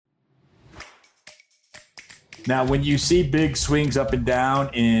Now, when you see big swings up and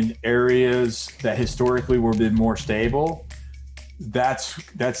down in areas that historically were been more stable, that's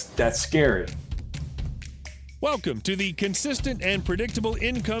scary. Welcome to the Consistent and Predictable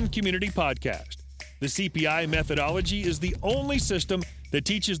Income Community Podcast. The CPI methodology is the only system that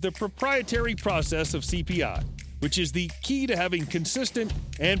teaches the proprietary process of CPI, which is the key to having consistent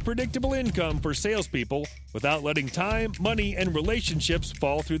and predictable income for salespeople without letting time, money, and relationships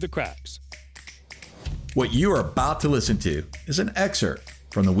fall through the cracks. What you are about to listen to is an excerpt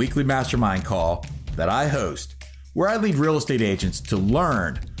from the weekly mastermind call that I host, where I lead real estate agents to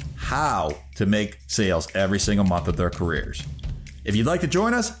learn how to make sales every single month of their careers. If you'd like to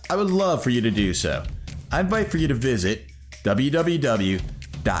join us, I would love for you to do so. I invite for you to visit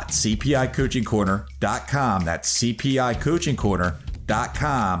www.cpicoachingcorner.com. That's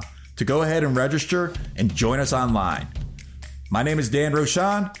cpicoachingcorner.com to go ahead and register and join us online. My name is Dan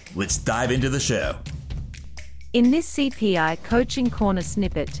Rochon. Let's dive into the show. In this CPI Coaching Corner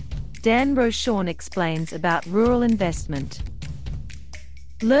snippet, Dan Rochon explains about rural investment.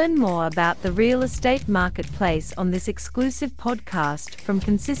 Learn more about the real estate marketplace on this exclusive podcast from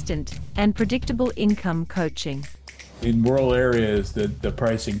Consistent and Predictable Income Coaching. In rural areas, the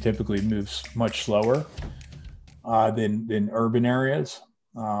pricing typically moves much slower than urban areas.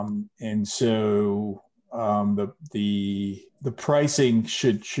 And so the pricing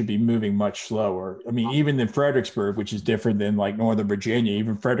should be moving much slower. I mean, even in Fredericksburg, which is different than like Northern Virginia,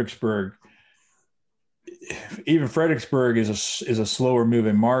 even Fredericksburg is a slower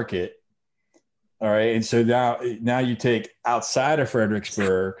moving market. All right. And so now you take outside of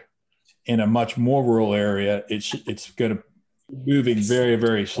Fredericksburg in a much more rural area, it's going to be moving very,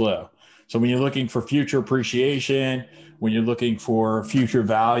 very slow. So when you're looking for future appreciation, when you're looking for future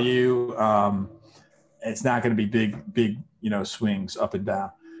value, it's not going to be big, swings up and down.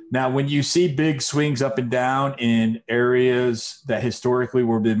 Now, when you see big swings up and down in areas that historically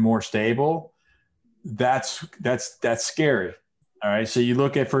were been more stable, that's scary. All right. So you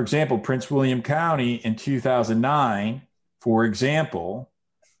look at, for example, Prince William County in 2009, for example,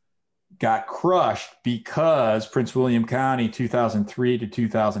 got crushed because Prince William County 2003 to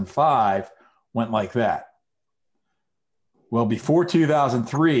 2005 went like that. Well, before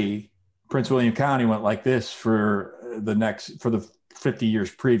 2003, Prince William County went like this for the 50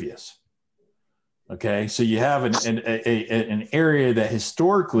 years previous. Okay, so you have an area that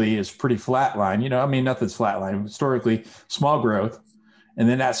historically is pretty flatline. Nothing's flatline. Historically, small growth, and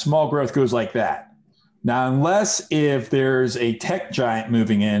then that small growth goes like that. Now, unless if there's a tech giant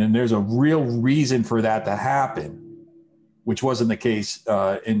moving in and there's a real reason for that to happen, which wasn't the case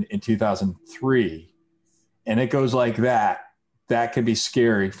in 2003, and it goes like that, that could be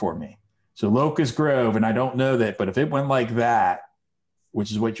scary for me. So Locust Grove, and I don't know that, but if it went like that,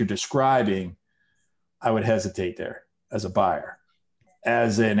 which is what you're describing, I would hesitate there as a buyer.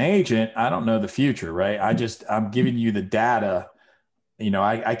 As an agent, I don't know the future, right? I'm giving you the data.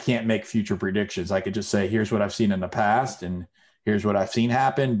 I can't make future predictions. I could just say, here's what I've seen in the past and here's what I've seen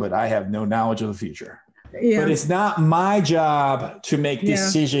happen, but I have no knowledge of the future. Yeah. But it's not my job to make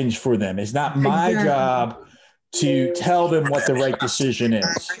decisions for them. It's not my job to tell them what the right decision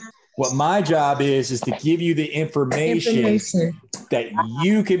is. What my job is to give you the information that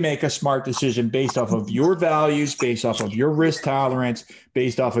you can make a smart decision based off of your values, based off of your risk tolerance,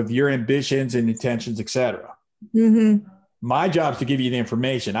 based off of your ambitions and intentions, et cetera. Mm-hmm. My job is to give you the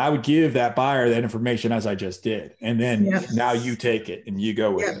information. I would give that buyer that information as I just did. And then now you take it and you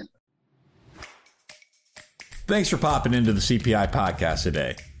go with it. Thanks for popping into the CPI podcast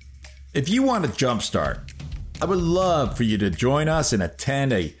today. If you want a jumpstart, I would love for you to join us and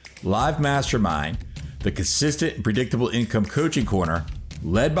attend a live mastermind, the Consistent and Predictable Income Coaching Corner,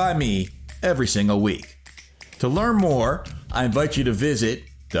 led by me every single week. To learn more, I invite you to visit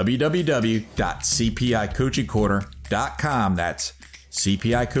www.cpicoachingcorner.com. That's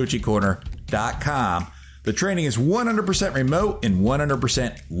cpicoachingcorner.com. The training is 100% remote and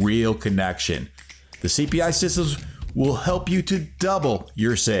 100% real connection. The CPI systems will help you to double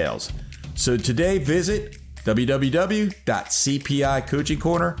your sales. So today, visit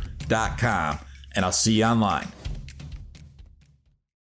www.cpicoachingcorner.com, and I'll see you online.